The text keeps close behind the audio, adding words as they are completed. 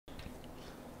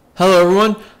Hello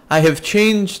everyone, I have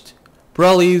changed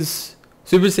Broly's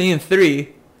Super Saiyan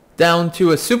 3 down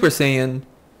to a Super Saiyan,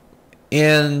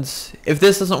 and if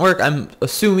this doesn't work, I'm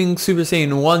assuming Super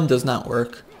Saiyan 1 does not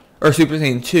work, or Super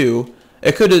Saiyan 2.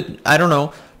 It could, I don't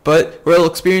know, but we'll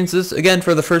experience this again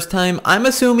for the first time. I'm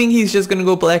assuming he's just going to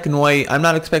go black and white. I'm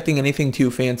not expecting anything too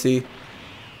fancy.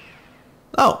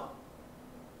 Oh.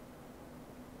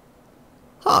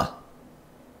 Huh.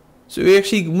 So he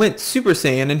actually went Super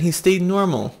Saiyan and he stayed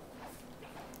normal.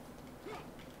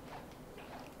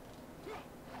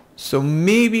 So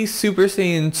maybe Super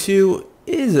Saiyan 2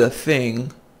 is a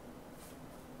thing.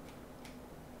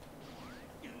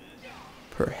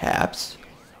 Perhaps.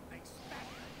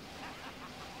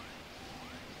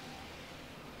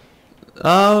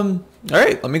 Alright,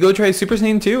 let me go try Super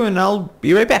Saiyan 2 and I'll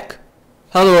be right back.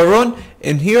 Hello everyone,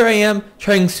 and here I am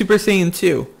trying Super Saiyan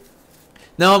 2.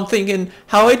 Now I'm thinking,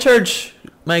 how I charge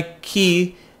my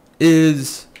ki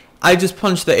is I just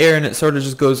punch the air and it sort of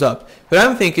just goes up. But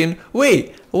I'm thinking,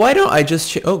 wait, why don't I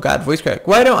just oh god, voice crack.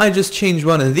 Why don't I just change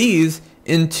one of these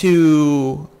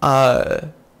into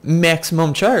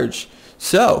maximum charge?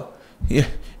 So, yeah,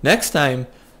 next time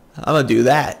I'm gonna do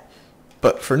that.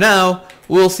 But for now,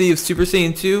 we'll see if Super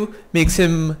Saiyan 2 makes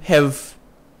him have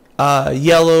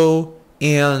yellow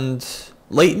and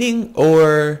lightning,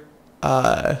 or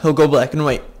he'll go black and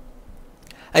white.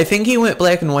 I think he went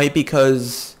black and white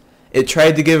because it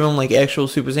tried to give him like actual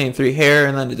Super Saiyan 3 hair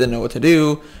and then it didn't know what to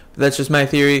do. That's just my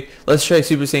theory. Let's try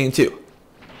Super Saiyan 2.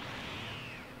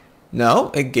 No,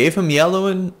 it gave him yellow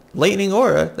and lightning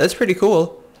aura. That's pretty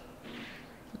cool.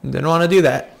 Didn't want to do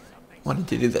that. Wanted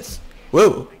to do this.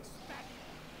 Whoa.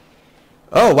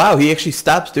 Oh wow, he actually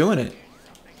stops doing it.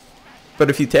 But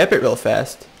if you tap it real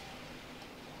fast.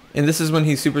 And this is when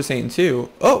he's Super Saiyan 2.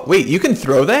 Oh, wait, you can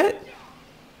throw that?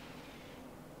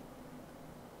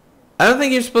 I don't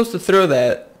think you're supposed to throw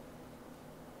that.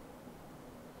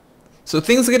 So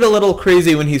things get a little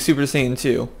crazy when he's Super Saiyan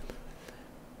 2.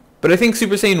 But I think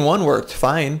Super Saiyan 1 worked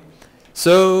fine.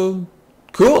 So,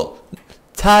 cool.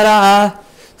 Ta-da!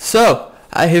 So,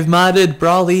 I have modded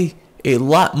Broly a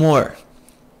lot more.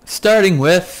 Starting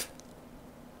with...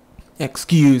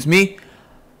 Excuse me.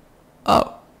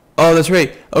 Oh, that's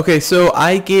right. Okay, so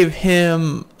I gave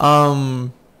him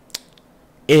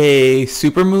a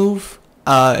super move,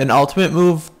 an ultimate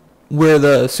move where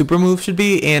the super move should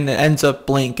be, and it ends up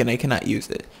blank and I cannot use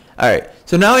it. Alright,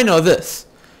 so now I know this.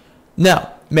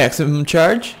 Now, maximum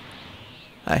charge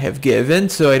I have given,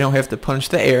 so I don't have to punch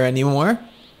the air anymore.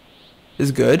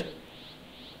 Is good.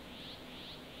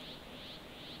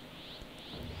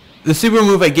 The super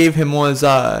move I gave him was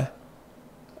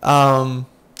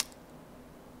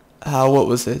what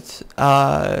was it?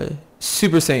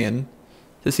 Super Saiyan,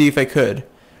 to see if I could.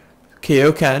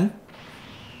 Kaioken.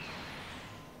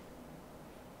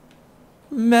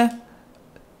 Meh.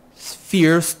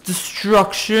 Fierce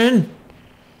Destruction.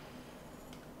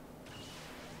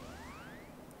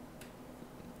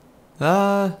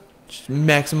 Just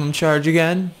maximum charge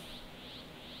again.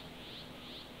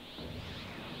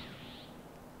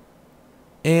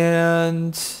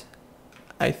 And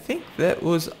I think that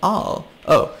was all.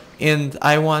 Oh, and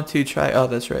I want to try, oh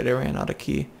that's right, I ran out of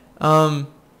ki. I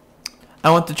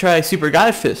want to try Super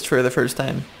God Fist for the first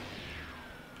time.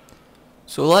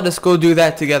 So let us go do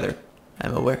that together.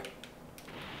 I'm aware.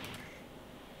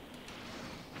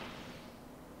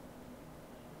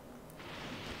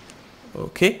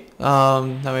 Okay. Now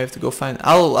I have to go find,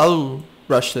 I'll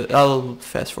rush it. I'll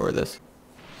fast forward this.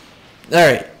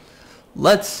 Alright.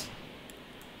 Let's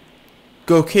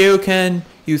go Kaioken,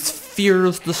 use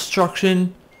Fierce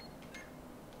Destruction.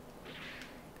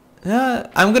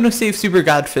 I'm gonna save Super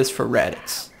God Fist for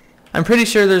Raditz. I'm pretty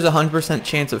sure there's a 100%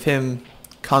 chance of him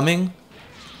coming.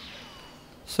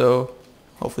 So,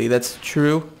 hopefully that's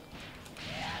true.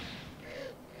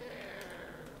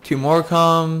 2 more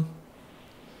come.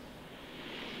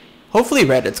 Hopefully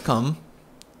Raditz come.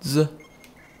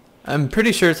 I'm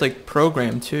pretty sure it's like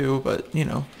programmed too, but you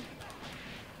know.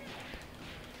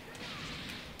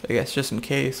 I guess just in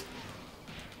case.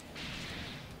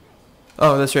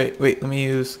 Oh, that's right. Wait, let me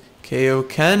use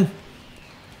Kaioken.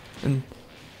 And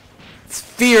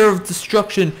Sphere of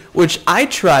Destruction, which I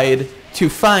tried to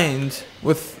find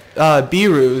with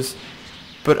Biru's,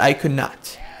 but I could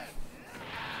not.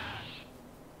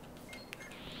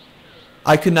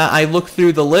 I looked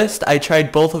through the list. I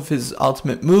tried both of his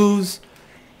ultimate moves,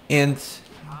 and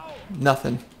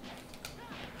nothing.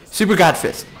 Super God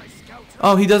Fist.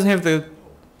 Oh, he doesn't have the...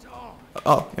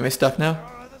 Oh, am I stuck now?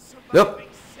 Yep.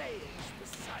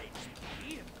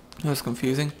 That was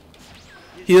confusing.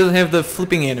 He doesn't have the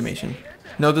flipping animation.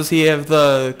 Nor does he have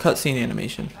the cutscene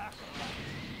animation.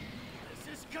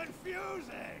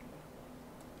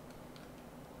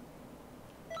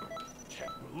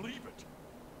 believe it.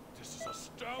 This is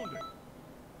astounding.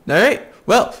 Alright,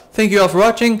 well, thank you all for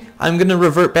watching. I'm gonna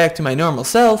revert back to my normal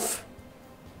self.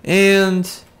 And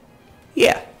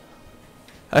yeah.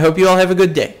 I hope you all have a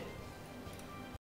good day.